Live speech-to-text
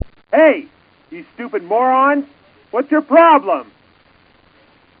Hey, you stupid morons, what's your problem?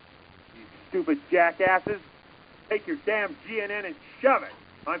 You stupid jackasses, take your damn GNN and shove it.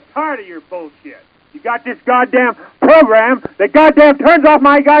 I'm tired of your bullshit. You got this goddamn program that goddamn turns off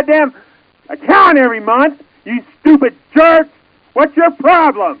my goddamn account every month. You stupid jerks, what's your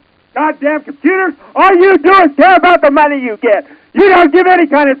problem? Goddamn computers, all you do is care about the money you get. You don't give any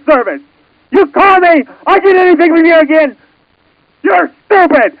kind of service. You call me, I'll get anything from you again. You're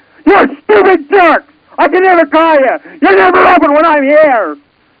stupid. You're stupid jerks. I can never call you. You're never open when I'm here.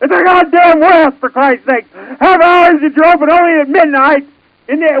 It's a goddamn West, for Christ's sake. Half hours that you're open only at midnight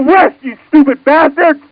in the West, you stupid bastards.